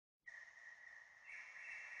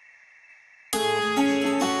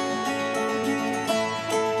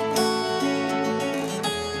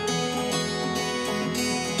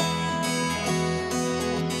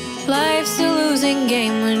losing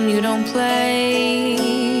game when you don't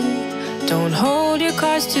play. Don't hold your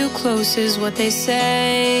cards too close is what they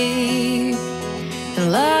say.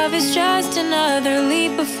 And love is just another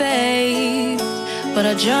leap of faith, but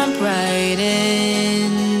I jump right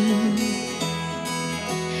in.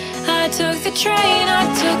 I took the train, I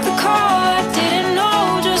took the car. I didn't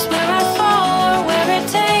know just where I'd fall or where it'd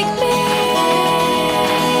take me.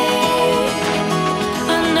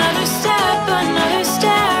 Another step, another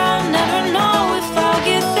stare. I'll never know if I'll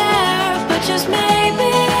get there, but just maybe.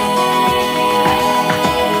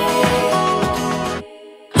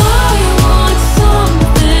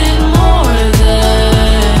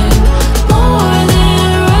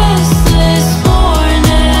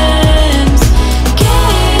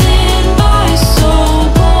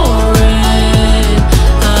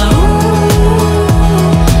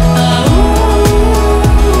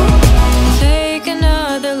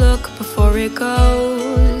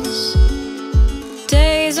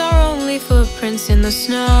 In the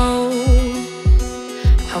snow,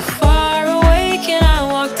 how far away can I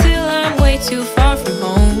walk till I'm way too far from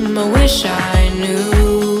home? I wish I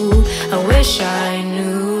knew, I wish I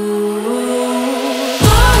knew.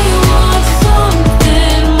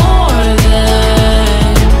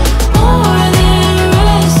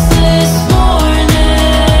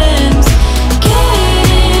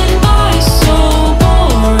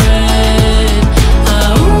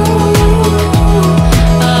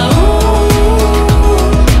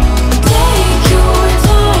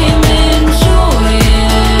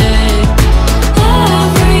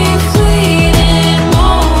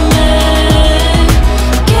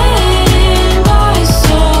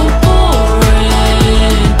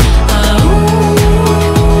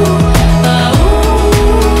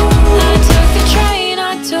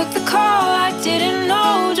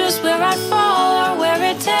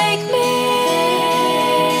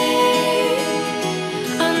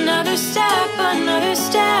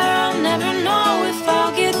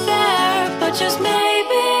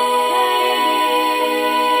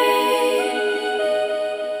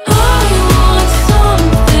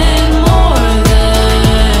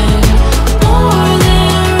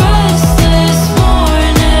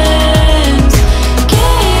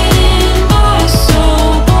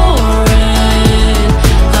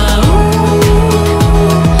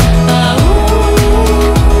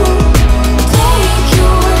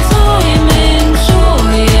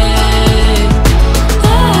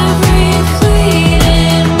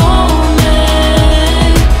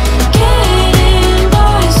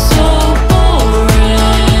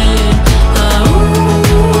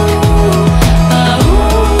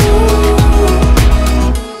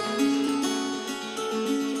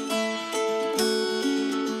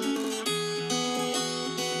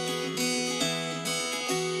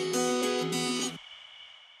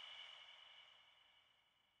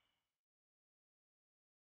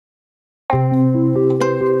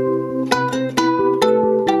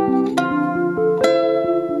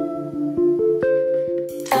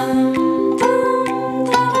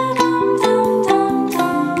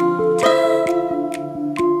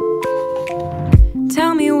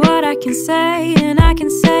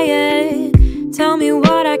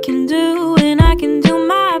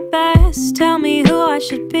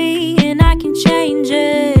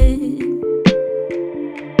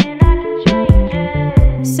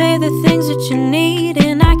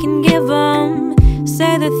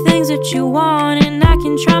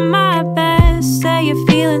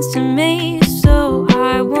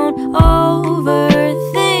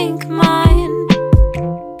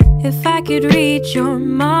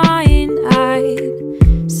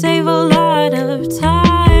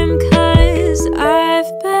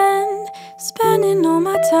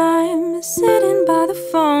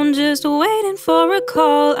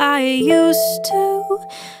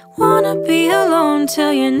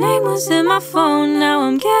 Till your name was in my phone. Now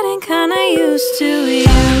I'm getting kinda used to you.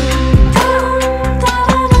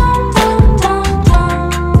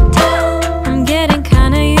 I'm getting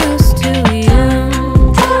kinda used to you.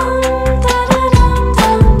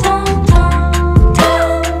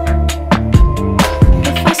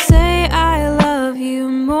 If I say I love you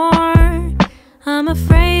more, I'm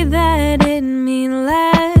afraid that it'd mean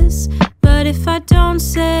less. But if I don't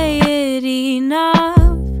say it enough,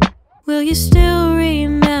 will you still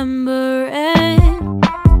remember it?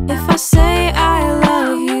 If I say I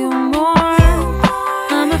love you more,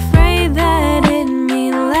 I'm afraid that it'd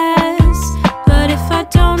mean less. But if I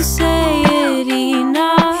don't say it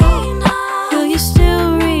enough, will you still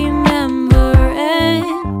remember it?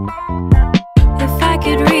 If I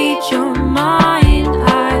could read your mind,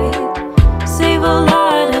 I'd save a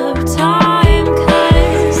lot of time,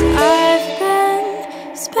 'cause I've been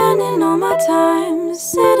spending all my time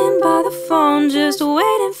sitting by the phone, just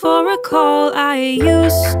waiting for a call. I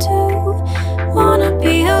used to wanna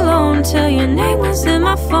be alone till your name was in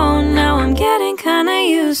my phone. Now I'm getting kinda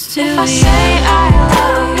used to. If I say I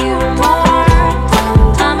love you more,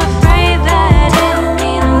 I'm afraid that it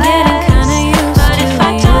means less. But if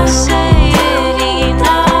I don't say it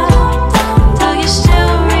enough, will you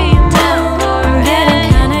still remember it?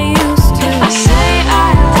 If I say I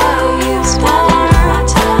love you more,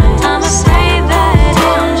 I'm afraid that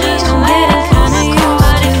I'm just waiting for the call.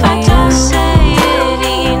 But if I don't say it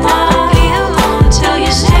enough, be alone till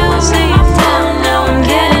you still remember. Now I'm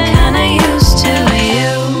getting kinda used to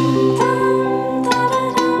you.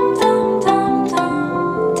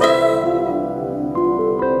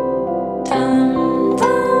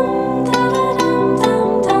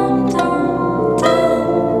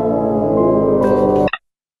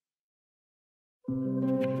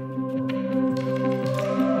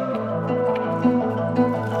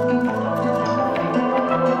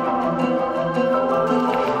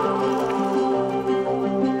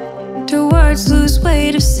 Do words lose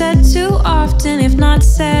weight if said too often? If not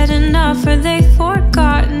said enough, are they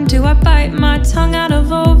forgotten? Do I bite my tongue out of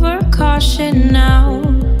overcaution now?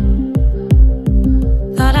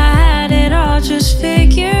 Thought I had it all just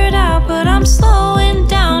figured out, but I'm slowing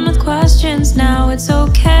down with questions now. It's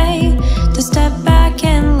okay to step back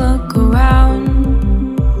and look around.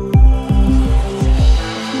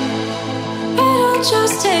 It'll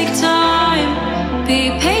just take time.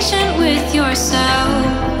 Be patient with yourself.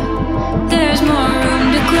 There's more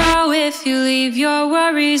room to grow if you leave your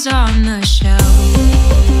worries on the shelf.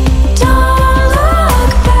 Don't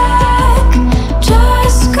look back,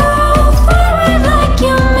 just go forward like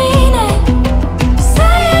you mean it.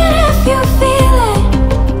 Say it if you feel it.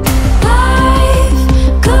 Life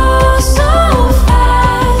goes so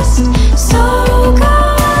fast, so go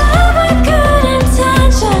on with good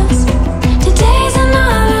intentions. Today's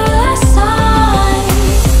another lesson.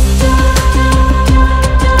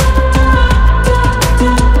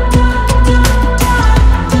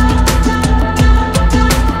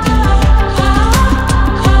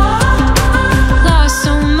 Lost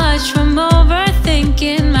so much from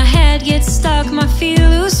overthinking. My head gets stuck, my feet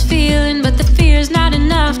lose feeling, but the fear's not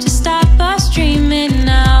enough to stop us dreaming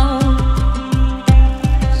now.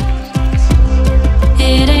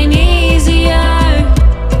 It ain't easier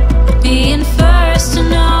being first to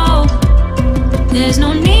know. There's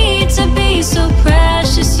no need to be so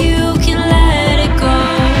precious, you can let it go.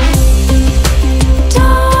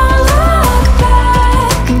 Don't look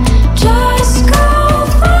back, just go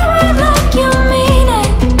forward like you mean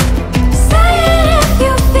it. Say it if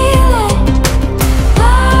you feel it.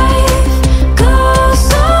 Life goes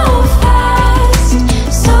so fast,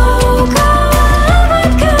 so go on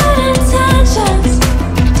with good intentions.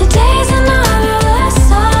 Today's another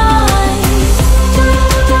lesson.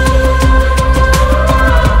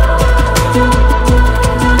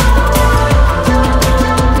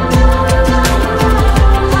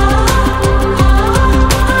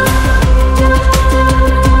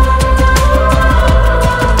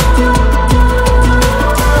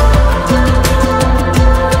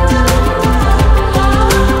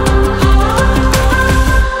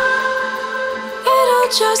 It'll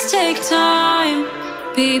just take time.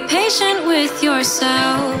 Be patient with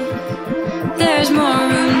yourself. There's more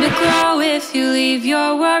room to grow if you leave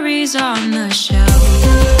your worries on the shelf.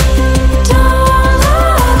 Don't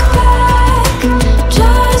look back,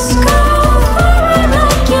 just go forward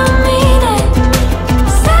like you mean it.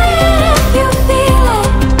 Say it if you feel it.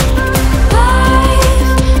 Life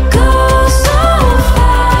goes so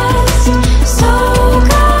fast, so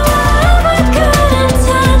go on with good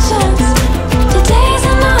intentions. Today's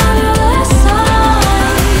another lesson.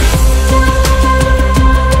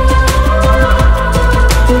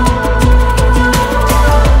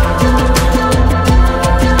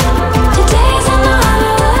 Today's another lesson. Today's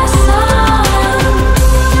another lesson.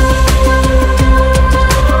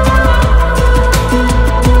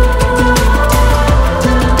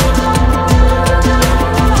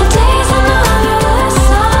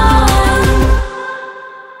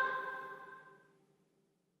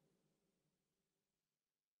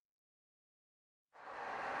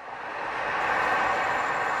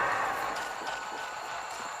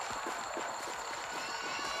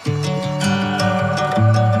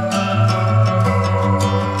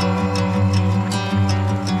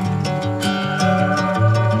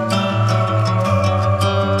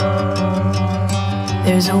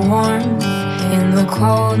 There's a warmth in the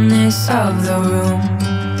coldness of the room.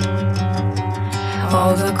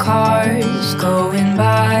 All the cars going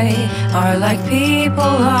by are like people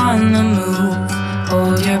on the move.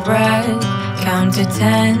 Hold your breath, count to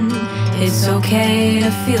 10. It's okay to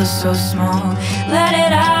feel so small. Let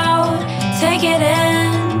it out, take it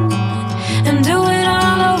in, and do it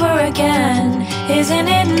all over again. Isn't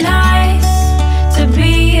it nice to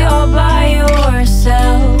be all by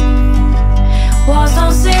yourself? Walls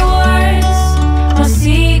don't say words, my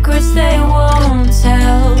secrets they won't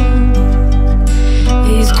tell.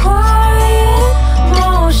 These quiet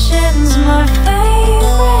motions, my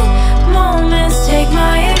favorite moments. Take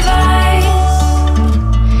my advice.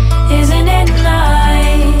 Isn't it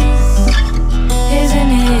nice?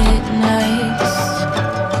 Isn't it nice?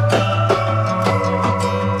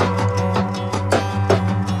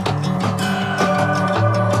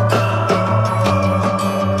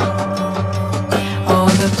 All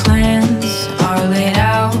the plans are laid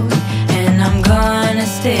out, and I'm gonna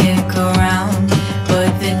stick around.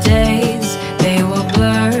 But the days, they will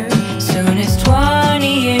blur soon as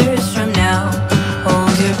 20 years from now.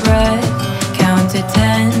 Hold your breath, count to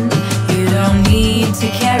 10. You don't need to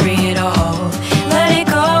carry it all. Let it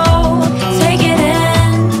go, take it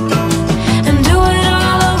in, and do it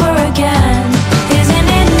all over again. Isn't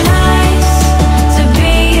it nice to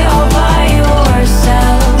be all by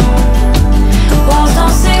yourself? Walls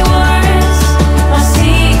don't say words, my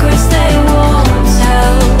secrets they won't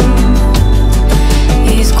tell.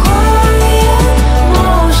 These quiet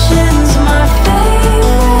motions, my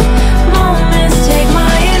favorite moments. Take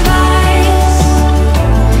my advice.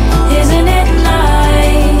 Isn't it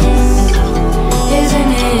nice?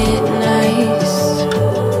 Isn't it nice?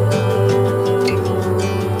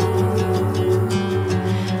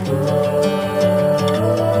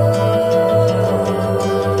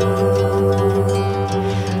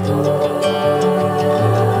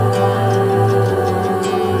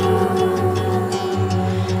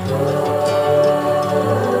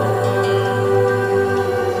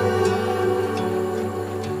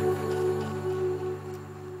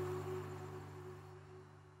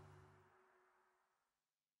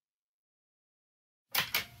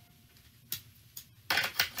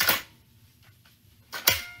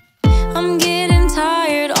 I'm getting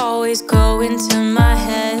tired, always going to my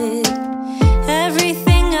head.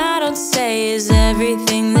 Everything I don't say is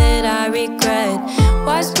everything that I regret.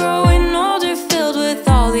 Why's growing older filled with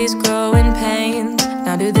all these growing pains?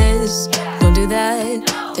 Now do this, don't do that.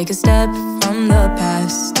 Take a step from the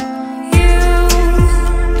past.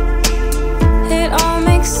 It all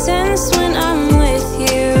makes sense when I'm with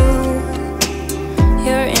you.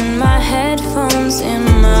 You're in my headphones in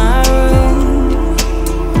my room.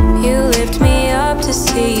 You lift me up to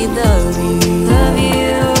see the view. Love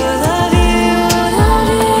you, love you, love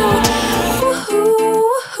you. Woohoo,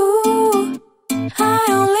 woohoo. I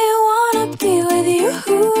only wanna be with you.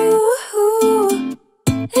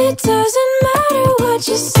 It doesn't matter what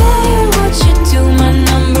you say or what you do. My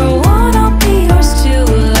number one, I'll be yours too.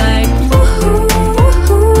 Like woohoo,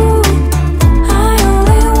 woohoo. I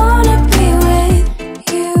only wanna be with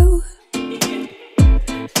you.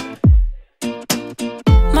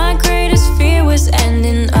 My greatest fear was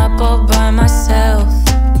ending up all by myself.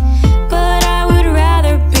 But I would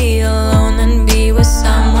rather be alone than be with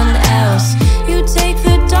someone else. You take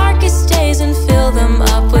the darkest days and fill them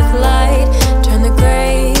up with light. Turn the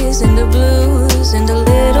grays into blues, into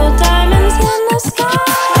little diamonds in the sky.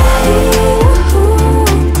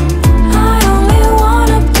 I only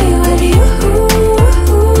wanna be with you.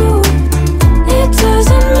 It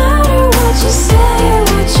doesn't matter what you say or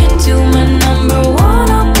what you do. My number one,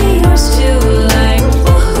 I'll be yours too. Like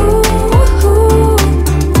woohoo, woohoo.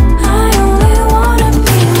 I only wanna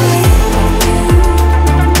be with you.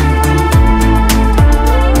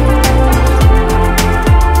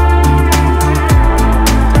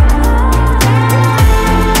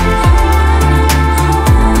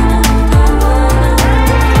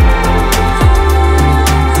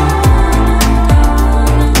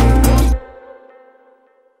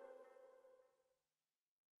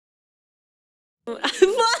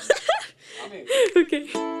 Okay.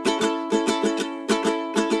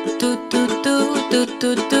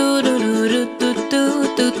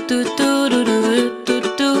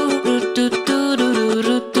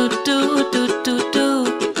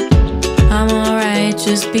 I'm alright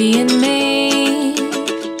just being me.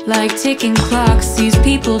 Like ticking clocks, these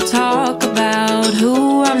people talk about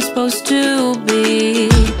who I'm supposed to be.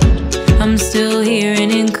 I'm still here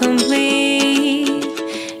and incomplete,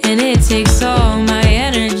 and it takes all my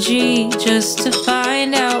energy just to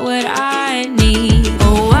find out what I need.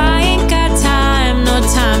 Oh, I ain't got time, no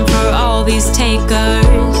time for all these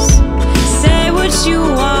takers. Say what you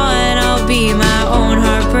want, I'll be my own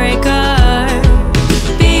heartbreaker.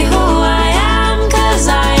 Be who I am, 'cause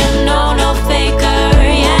I am no faker.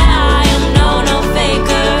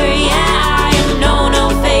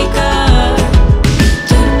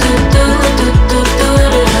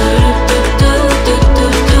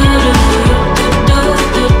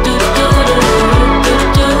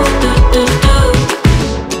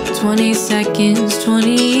 20 seconds,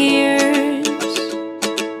 20 years.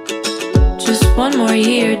 Just one more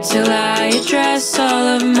year till I address all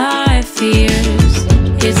of my fears.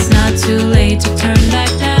 It's not too late to turn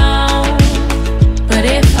back now, but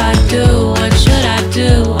if I do, what should I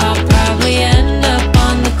do? I'll probably end up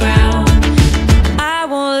on the ground. I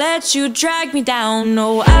won't let you drag me down.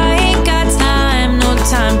 No, I ain't got time, no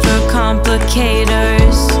time for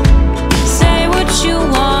complicators. Say what you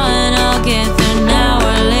want, I'll get there now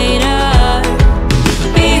or later.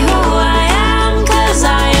 Be who I am, 'cause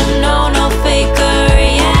I am no faker.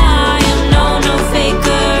 Yeah, I am no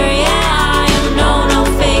faker. Yeah, I am no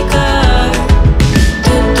faker.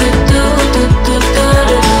 Do do do do do do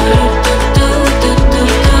do do do do.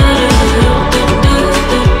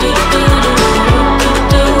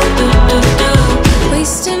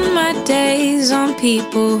 Wasting my days on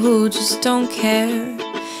people who just don't care.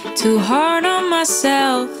 Too hard on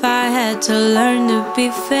myself, I had to learn to be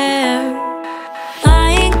fair.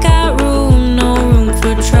 I ain't got room, no room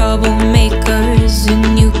for troublemakers.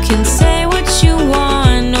 And you can say what you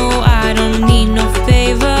want, no, I don't need no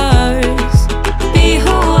favors. Be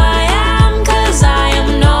who I am, 'cause I am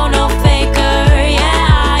no faker. Yeah,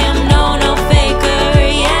 I am no faker.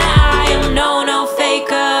 Yeah, I am no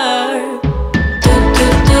faker. Do do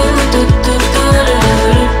do do do do do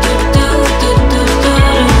do do do.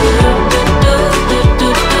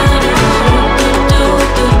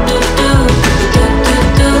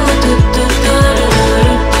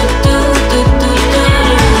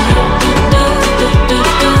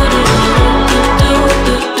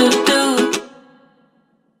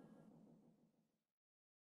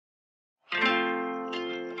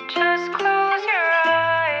 Just close your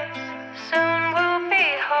eyes, soon we'll be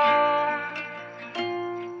home.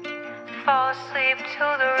 Fall asleep to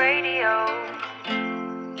the radio.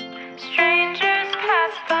 Strangers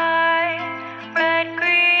pass by, red,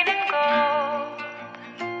 green, and gold.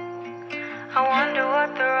 I wonder what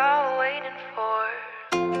they're all waiting for.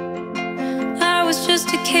 I was just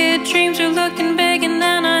a kid, dreams were looking big, and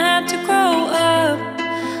then I had to grow up.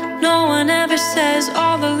 No one ever says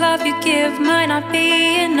all the love you give might not be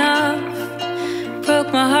enough.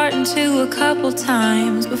 Broke my heart in two a couple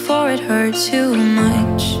times before it hurt too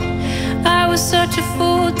much. I was such a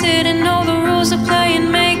fool, didn't know the rules of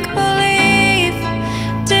playing make-believe.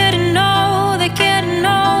 Didn't know that getting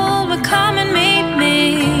old would come and meet me.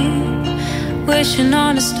 Wishing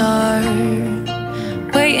on a star,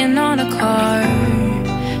 waiting on a car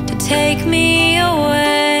to take me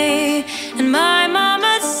away. And my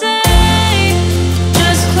mama'd say,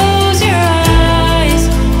 just close your eyes,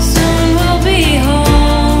 soon we'll be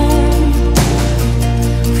home.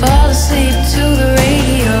 Fall asleep to the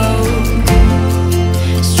radio.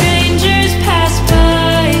 Strangers pass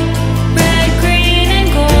by, red, green, and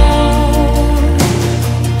gold.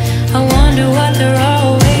 I wonder what they're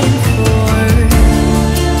all waiting for.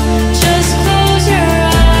 Just close your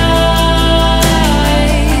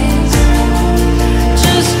eyes.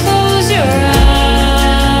 Just close your eyes.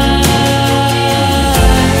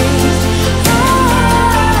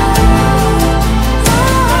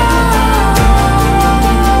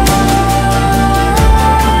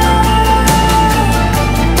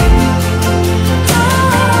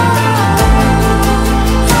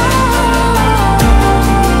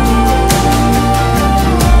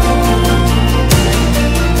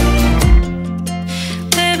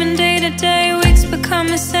 Living day to day, weeks become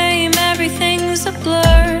the same, everything's a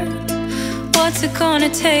blur. What's it gonna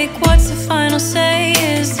take? What's the final say?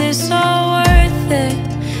 Is this all worth it?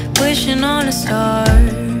 Wishing on a star,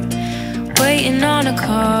 waiting on a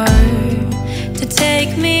car to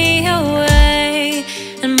take me away.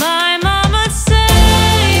 And my mama'd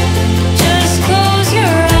say, just close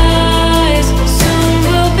your eyes, soon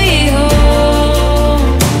we'll be home.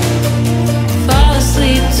 Fall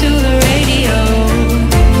asleep to the radio.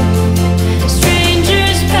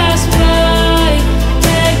 Strangers pass by,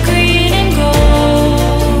 red, green, and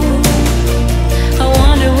gold. I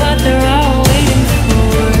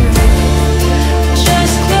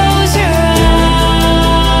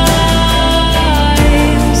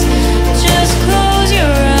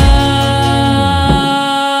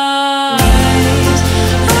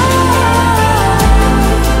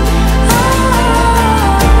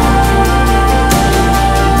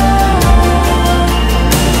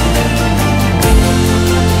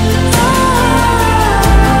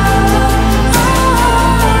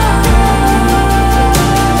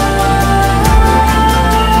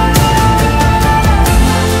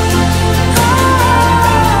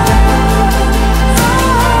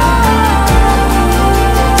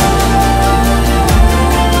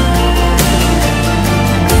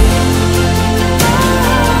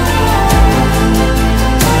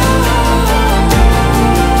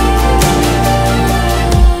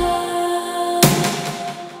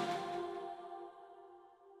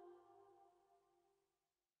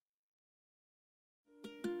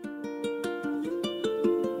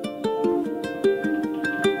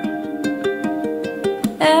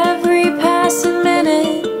must admit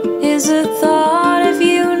it, is the thought of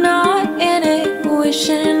you not in it.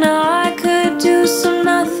 Wishing I could do some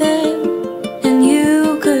nothing and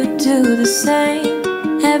you could do the same.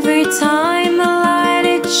 Every time the light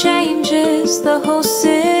it changes, the whole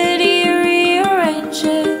city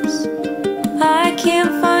rearranges. I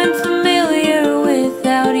can't find familiar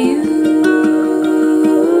without you.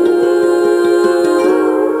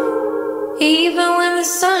 Even when the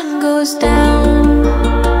sun goes down,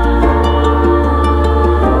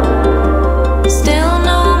 still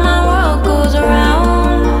know my world goes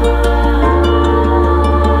around.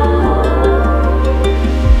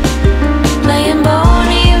 Playing Bon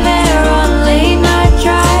Iver on late night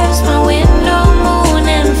drives, my window moon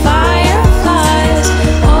and fireflies,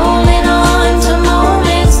 holding on to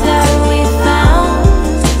moments that we found.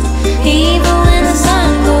 Even when the sun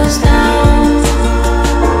goes down,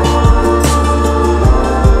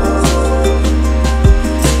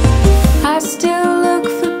 I still look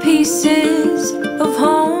for pieces of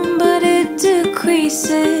home, but it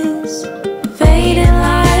decreases, fading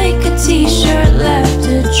like a t-shirt left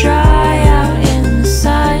to dry out in the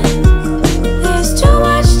sun. There's too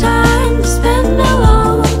much time to spend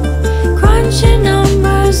alone, crunching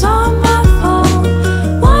numbers on my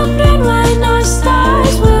phone, wondering when our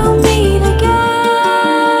stars will meet again.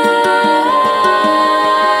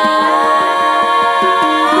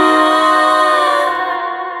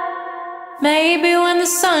 Maybe when the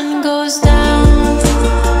sun goes down,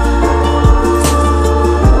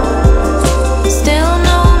 still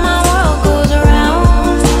know my world goes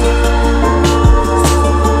around.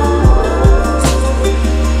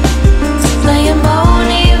 Playing Bon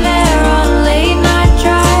Iver on late night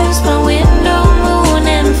drives, my window moon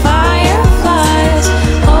and fireflies,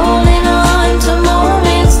 holding on to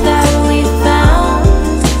moments that we found.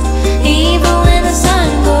 Even when the sun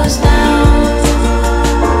goes down,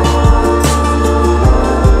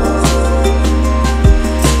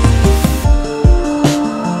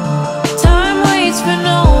 time waits for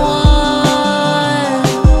no one,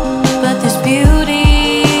 but there's beauty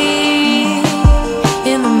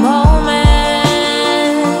in the moments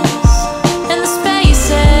and the spaces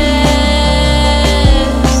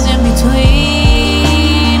in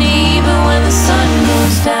between. Even when the sun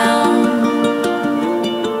goes down,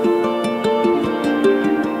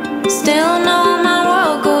 still know my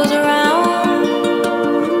world goes around.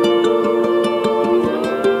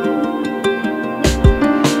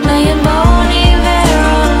 Playing Bon Iver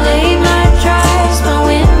on late night drives, my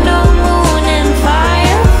window moon and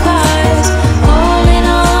fireflies, holding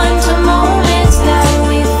on to moments that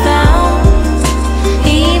we found.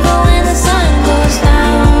 Even when the sun goes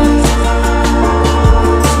down,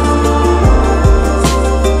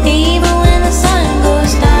 even when the sun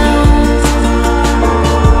goes down.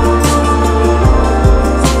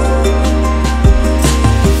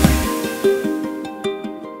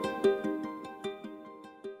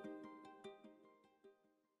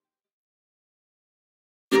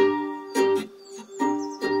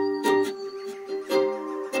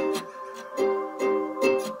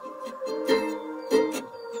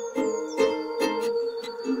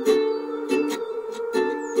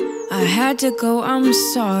 I had to go, I'm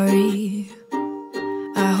sorry.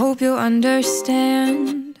 I hope you'll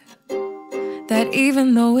understand that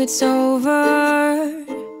even though it's over,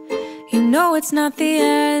 you know it's not the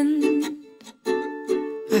end.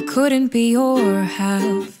 I couldn't be your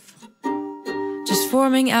half, just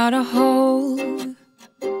forming out a whole.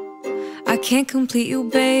 I can't complete you,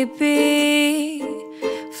 baby.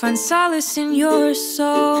 Find solace in your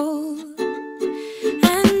soul.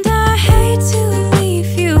 And I hate to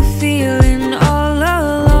leave you feeling all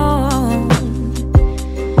alone,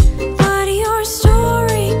 but your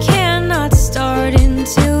story cannot start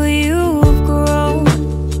until you've grown.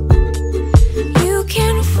 You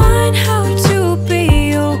can find how to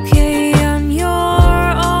be okay on your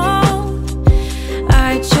own.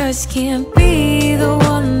 I just can't be the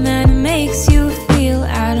one that makes you feel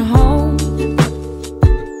at home.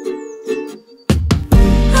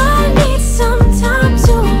 I need some time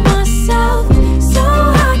to myself so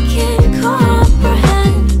I can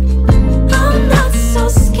comprehend. I'm not so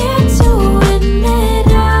scared to admit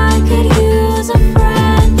I could use a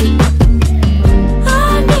friend. I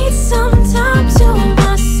need some time to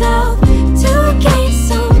myself to gain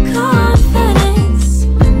some confidence.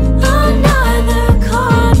 Another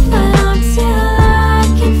confidant till I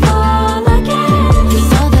can fall again. You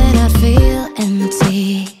know that I feel empty,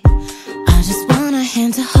 I just want a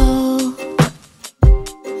hand to hold.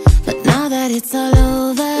 But now that it's all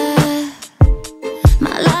over,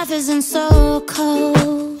 my life isn't so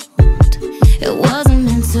cold. It wasn't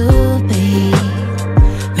meant to be.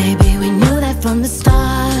 Maybe we knew that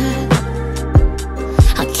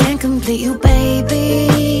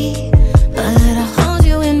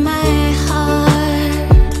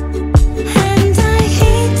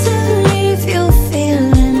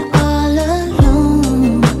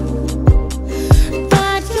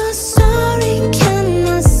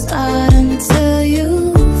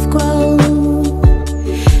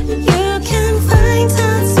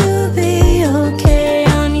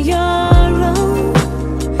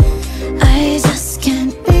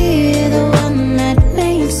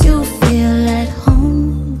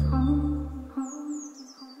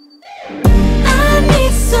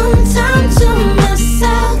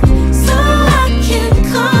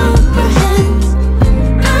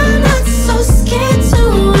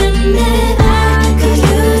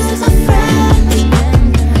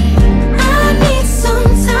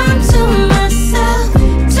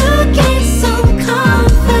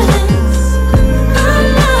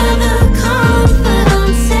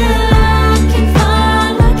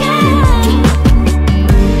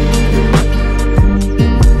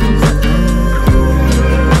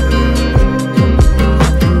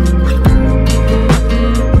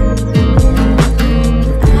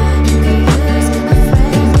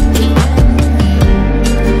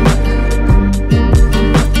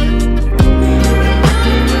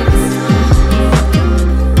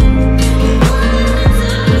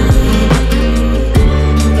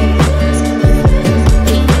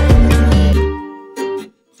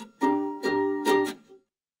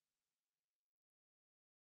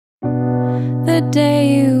day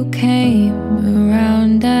you came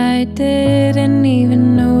around, I didn't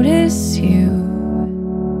even notice you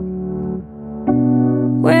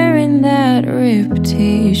wearing that ripped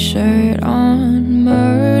t-shirt on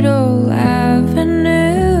Myrtle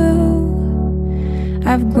Avenue.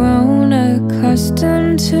 I've grown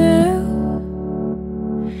accustomed to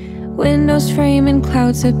windows framing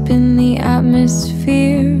clouds up in the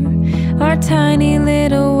atmosphere, our tiny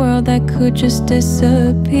little world that could just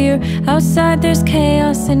disappear. Outside there's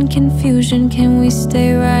chaos and confusion. Can we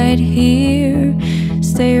stay right here?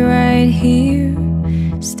 Stay right here.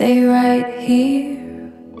 Stay right here.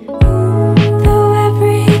 Though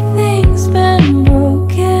everything's been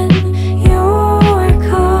broken, you're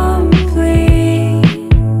complete.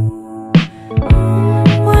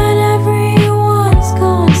 When everyone's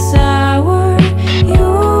gone sour,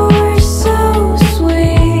 you're so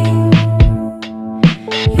sweet.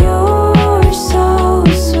 You're so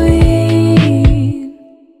sweet.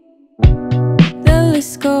 The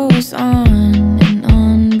list goes on and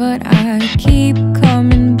on, but I keep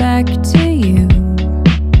coming back to you.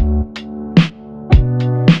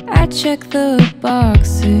 I check the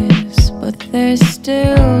boxes, but there's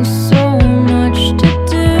still so much to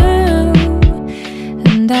do,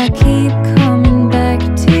 and I keep coming back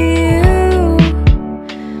to you.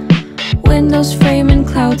 Windows framing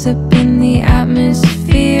clouds up in the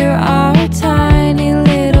atmosphere, our tiny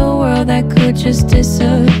little world that could just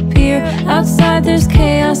disappear. Outside there's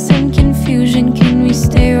chaos and confusion. Can we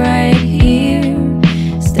stay right here?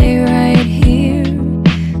 Stay right here.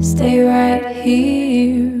 Stay right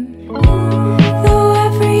here. Though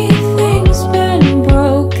everything's been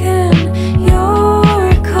broken,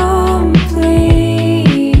 you're complete.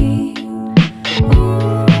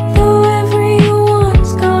 Though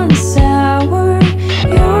everyone's gone sour,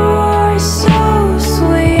 you're so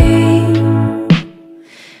sweet.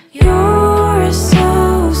 You're so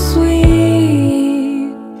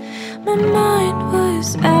sweet. My mind was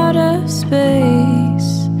out of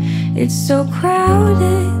space. It's so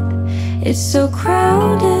crowded. It's so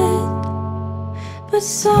crowded. But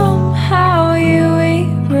somehow you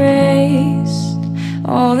erased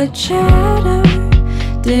all the chatter.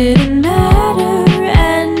 Didn't matter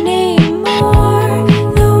anymore.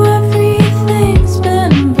 Though everything's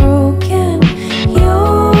been broken,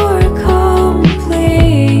 you're complete.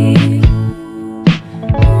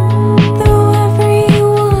 Though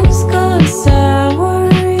everyone's gone sour,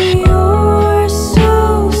 you're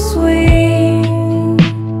so sweet.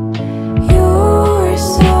 You're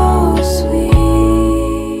so sweet.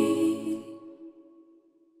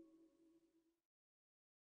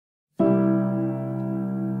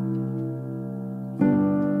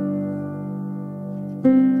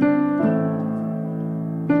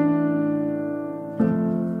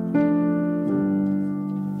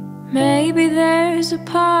 Maybe there's a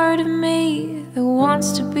part of me that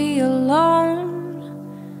wants to be alone.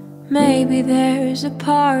 Maybe there's a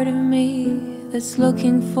part of me that's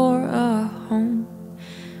looking for a home.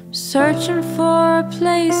 Searching for a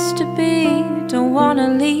place to be, don't wanna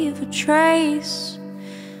leave a trace.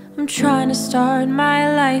 I'm trying to start my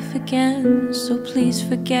life again, so please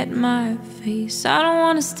forget my face. I don't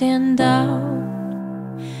wanna stand out.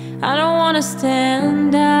 I don't wanna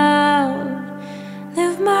stand out.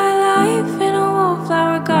 Live my life in a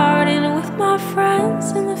wallflower garden with my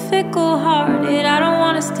friends and the fickle-hearted. I don't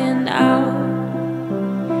wanna stand out.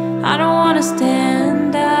 I don't wanna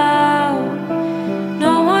stand out.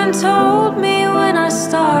 No one told me when I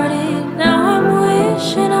started. Now I'm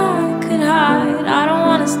wishing I could hide. I don't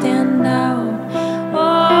wanna stand out.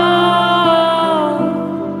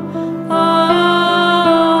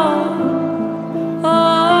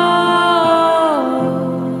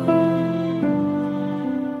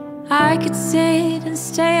 I could sit and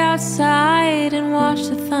stay outside and watch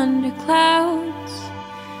the thunderclouds,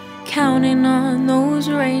 counting on those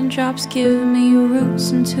raindrops, give me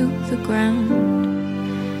roots into the ground.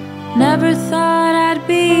 Never thought I'd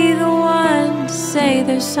be the one to say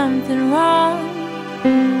there's something wrong.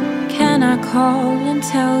 Can I call and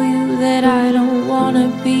tell you that I don't wanna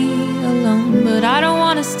be alone? But I don't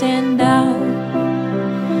wanna stand out.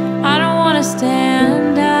 I don't wanna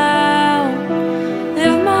stand out.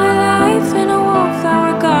 Live my life in a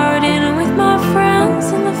wallflower garden with my friends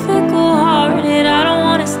and the fickle-hearted. I don't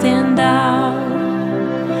wanna stand out.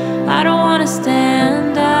 I don't wanna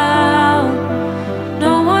stand out.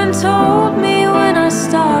 No one told me when I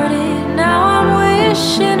started. Now I'm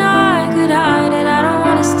wishing I could hide it. I don't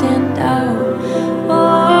wanna stand out.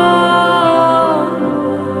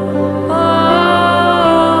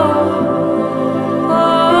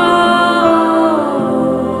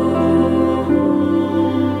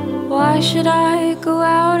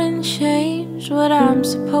 out and change what I'm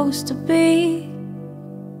supposed to be.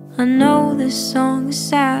 I know this song is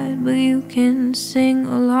sad, but you can sing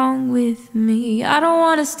along with me. I don't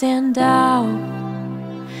wanna stand out,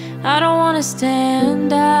 I don't wanna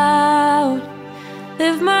stand out.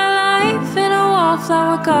 Live my life in a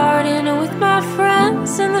wallflower garden with my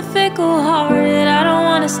friends and the fickle-hearted. I don't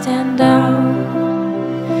wanna stand out,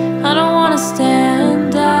 I don't wanna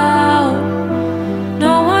stand out.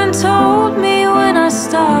 No one told me when I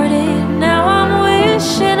started, now I'm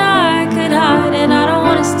wishing I could hide it. I don't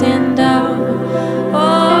wanna stand out.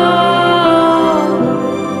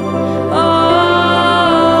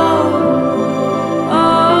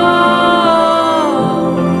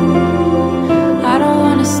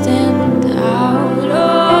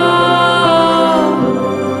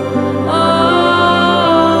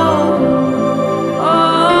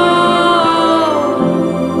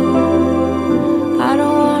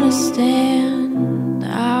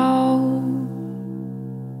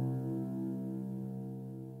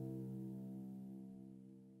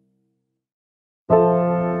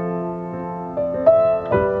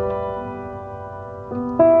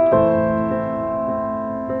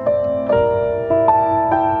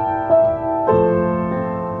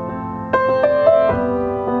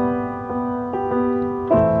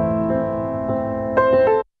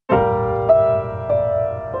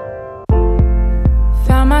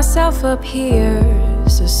 Myself up here,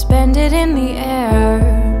 suspended in the air,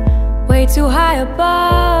 way too high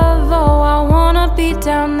above. Oh, I wanna be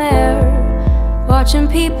down there, watching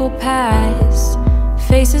people pass,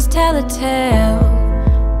 faces tell a tale,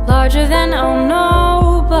 larger than I'll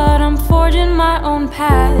know, but I'm forging my own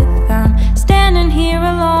path. I'm standing here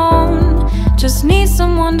alone, just need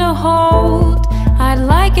someone to hold. I'd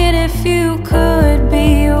like it if you could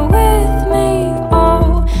be with me.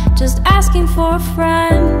 Oh, just asking for a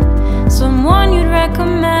friend, someone you'd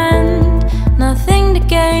recommend. Nothing to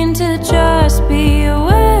gain to just be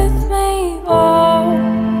with me. Oh,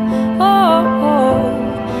 oh,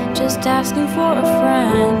 oh, just asking for a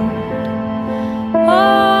friend.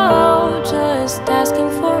 Oh, just asking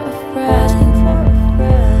for a friend. Asking for a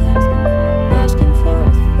friend. Asking for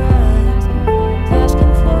a friend.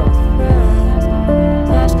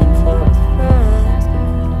 Asking for a friend.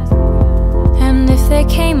 And if they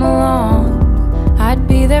came along, I'd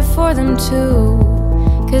be there for them too.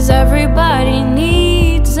 'Cause everybody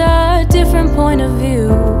needs a different point of view.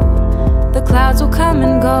 The clouds will come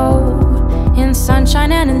and go, in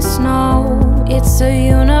sunshine and in snow. It's a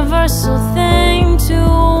universal thing to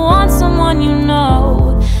want someone you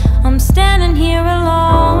know. I'm standing here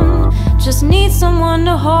alone, just need someone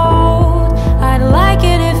to hold. I'd like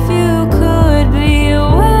it if you could be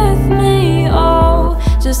with me. Oh,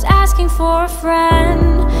 just asking for a friend,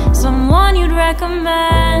 someone you'd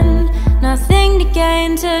recommend. Nothing to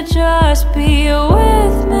gain to just be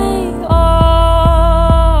with me.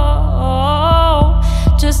 Oh,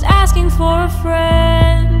 just asking for a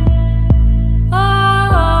friend.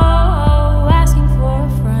 Oh, asking for a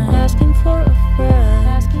friend. Asking for a friend.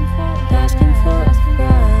 Asking for a friend. Asking for a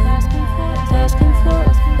friend. Asking for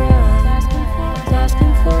a friend. Asking for a friend.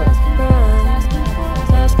 Asking for a friend. Asking for a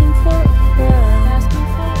friend. Asking for a friend.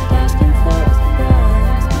 Asking for a friend.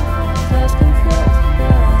 Asking for a friend.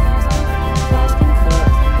 Asking for a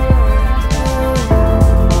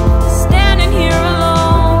standing here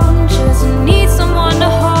alone, just need someone to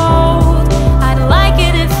hold. I'd like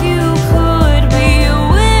it if you could be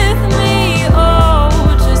with me. Oh,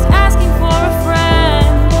 just asking for a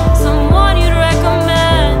friend, someone you'd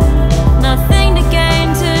recommend. Nothing to gain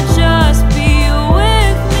to just be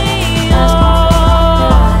with me. Oh,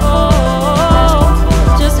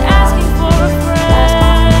 just asking for a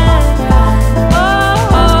friend.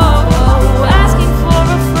 Oh, asking for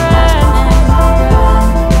a friend.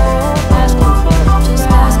 Asking for, just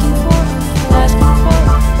asking for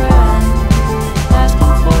a friend.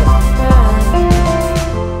 Asking for a friend.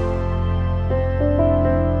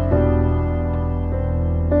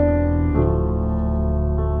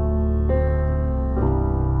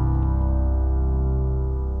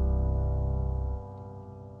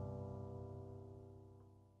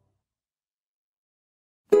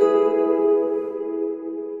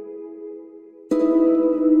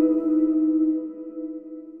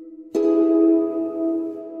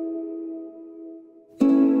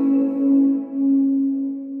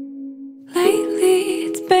 Lately,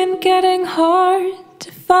 it's been getting hard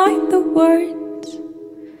to find the words.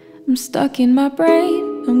 I'm stuck in my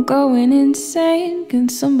brain, I'm going insane. Can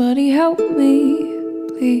somebody help me,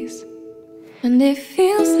 please? And it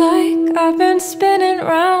feels like I've been spinning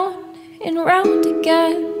round and round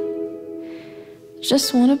again.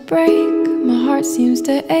 Just wanna break my heart seems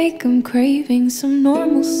to ache, I'm craving some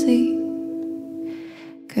normalcy.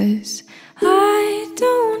 'Cause I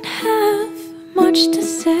don't have much to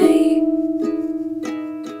say,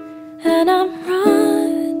 and I'm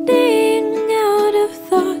running out of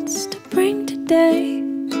thoughts to bring today.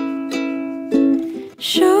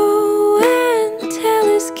 Show and tell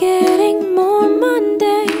is getting more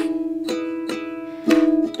mundane.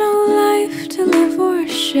 No life to live or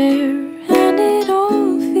share, and it all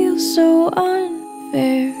feels so unfair.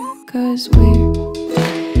 'Cause we're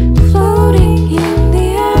floating in the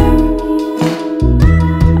air,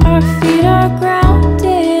 our feet are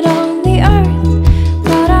grounded on the earth,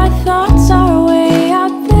 but our thoughts are way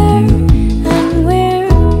out there, and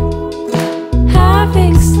we're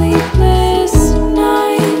having sleepless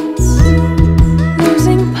nights,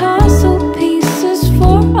 losing puzzle pieces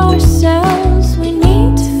for ourselves. We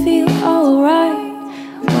need to feel alright.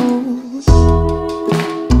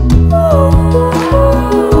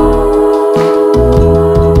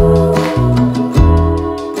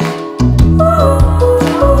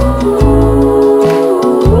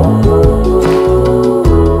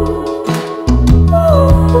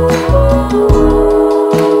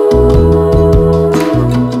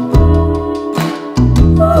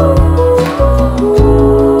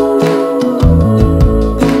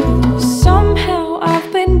 Somehow I've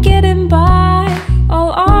been getting by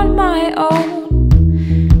all on my own.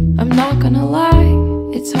 I'm not gonna lie,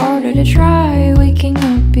 it's harder to try waking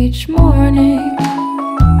up each morning.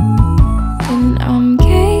 And I'm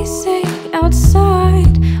gazing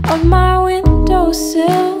outside of my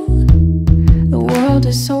windowsill. The world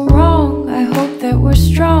is so wrong, I hope that we're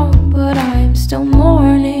strong, but I'm still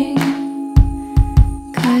mourning.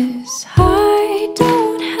 'Cause I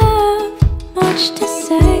don't have much to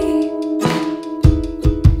say,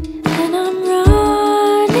 and I'm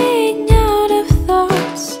running out of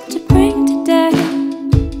thoughts to bring today.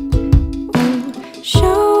 Ooh,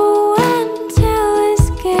 show and tell is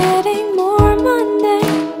getting more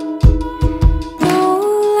mundane. No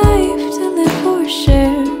life to live or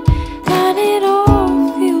share, and it all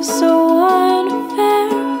feels so unfair.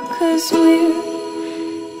 'Cause we're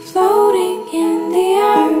floating in the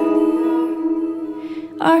air,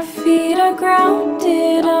 our feet are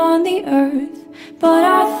grounded on the earth, but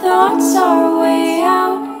our thoughts are way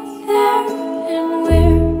out there, and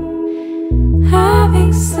we're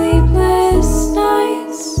having sleepless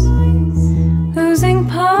nights, losing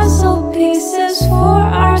puzzle pieces for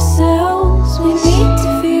ourselves. We need to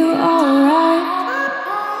feel alright.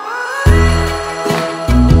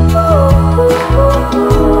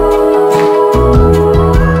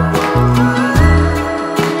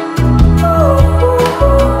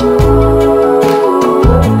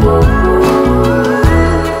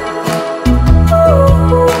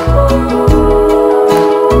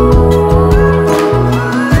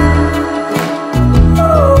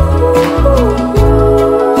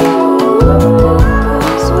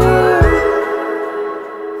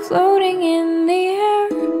 Floating in the air,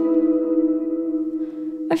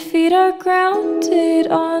 our feet are grounded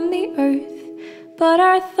on the earth, but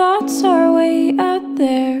our thoughts are way out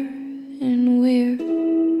there, and we're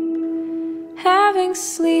having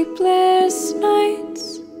sleepless nights,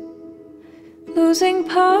 losing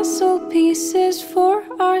puzzle pieces for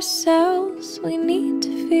ourselves. We need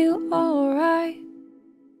to feel alright.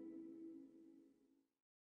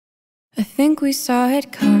 I think we saw it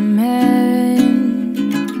coming.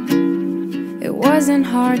 It wasn't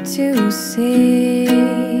hard to see.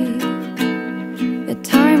 The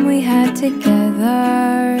time we had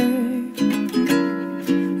together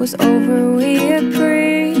was over, we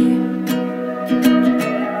agree.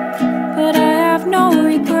 But I have no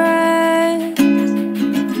regret,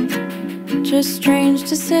 just strange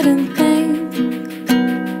to sit and think.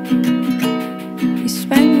 You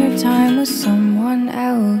spend your time with someone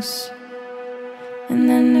else, and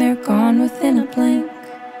then they're gone within a blink.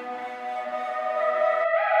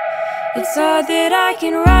 It's odd that I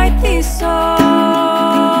can write these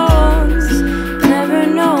songs, never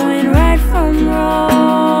knowing right from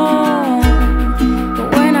wrong. But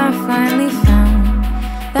when I finally found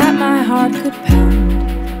that my heart could pound,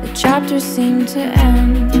 the chapter seemed to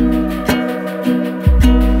end.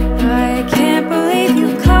 I can't believe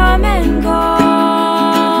you come and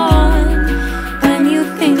gone when you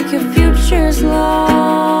think your future's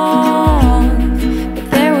long. But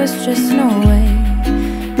there was just no way,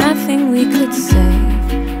 nothing we could say.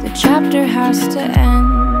 The chapter has to end.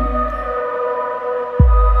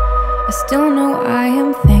 I still know I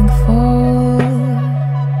am thankful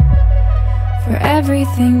for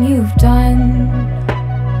everything you've done,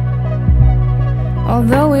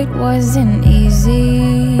 although it wasn't easy.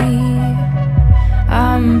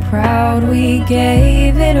 I'm proud we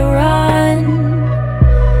gave it a run.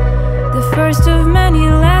 The first of many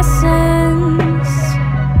lessons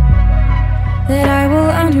that I will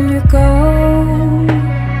undergo.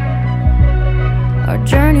 Our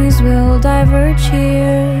journeys will diverge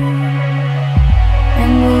here,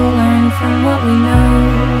 and we'll learn from what we know.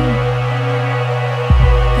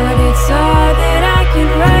 But it's odd that I can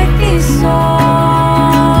write these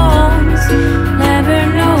songs, never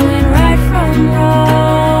knowing right from wrong.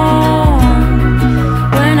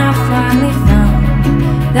 When I finally found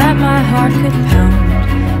that my heart could pound,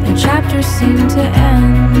 the chapter seemed to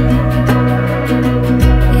end.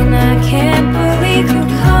 And I can't believe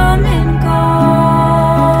you're come and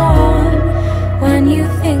gone. When you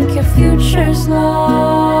think your future's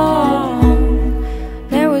long,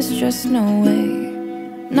 there was just no way,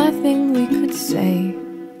 nothing we could say.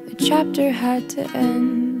 The chapter had to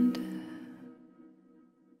end.